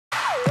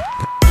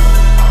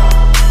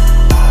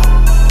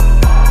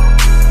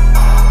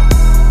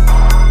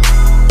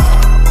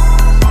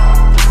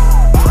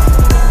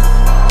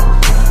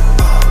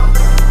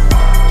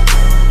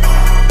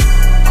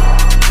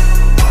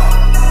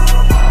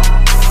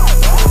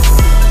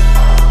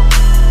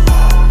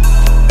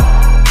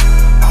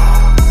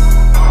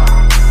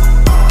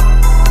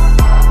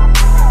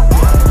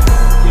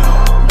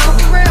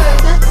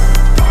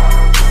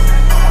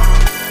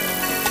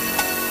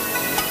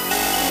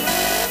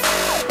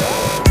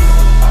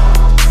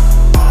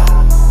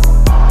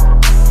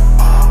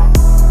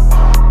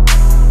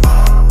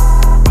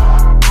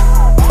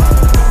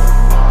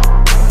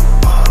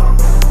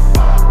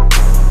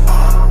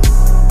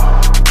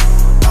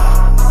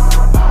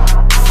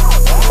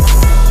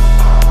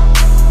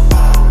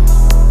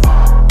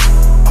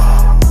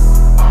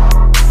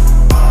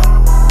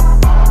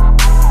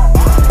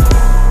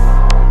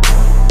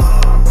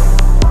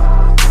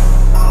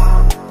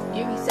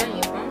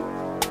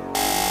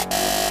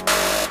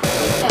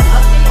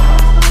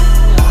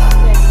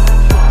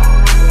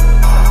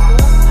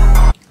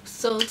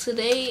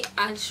today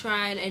I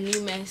tried a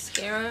new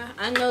mascara.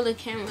 I know the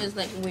camera is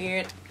like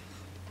weird.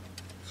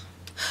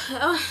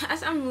 Oh,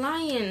 I'm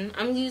lying.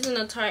 I'm using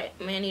a Tarte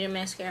Maneater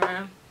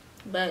mascara,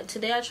 but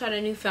today I tried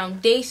a new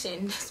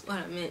foundation. That's what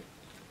I meant.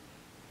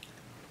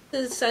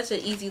 This is such an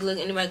easy look.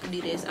 Anybody can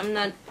do this.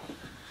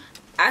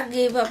 I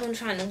gave up on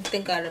trying to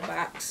think out of the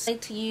box. I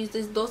like to use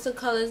this Dolce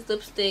Colors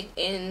lipstick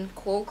in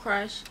Cold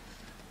Crush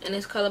and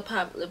this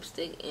ColourPop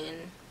lipstick in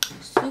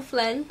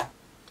Souffle.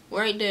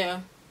 Right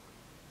there.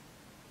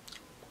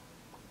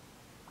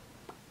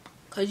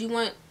 Cause you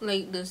want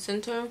like the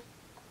center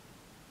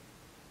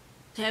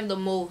to have the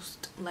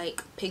most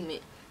like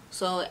pigment.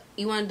 So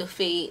you want the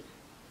fade.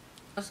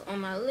 That's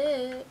on my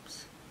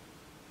lips.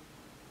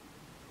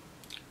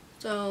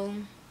 So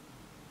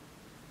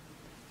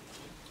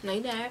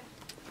like that.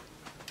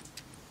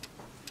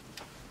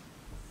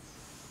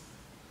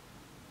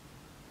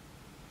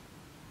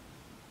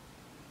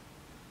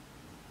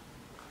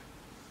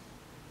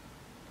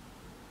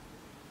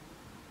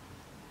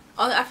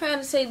 Oh, I forgot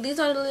to say, these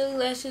are the Lily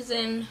Lashes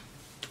in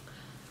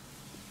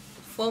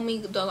Foamy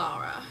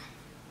Dollara.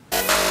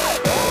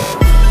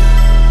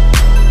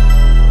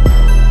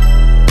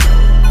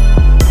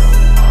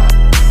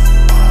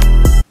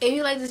 If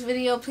you like this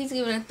video, please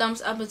give it a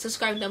thumbs up and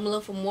subscribe down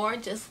below for more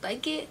just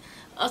like it.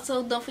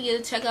 Also, don't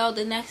forget to check out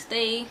the next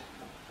day.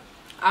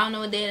 I don't know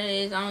what day that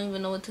is. I don't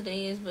even know what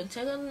today is, but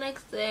check out the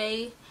next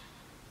day.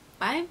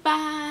 Bye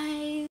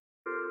bye.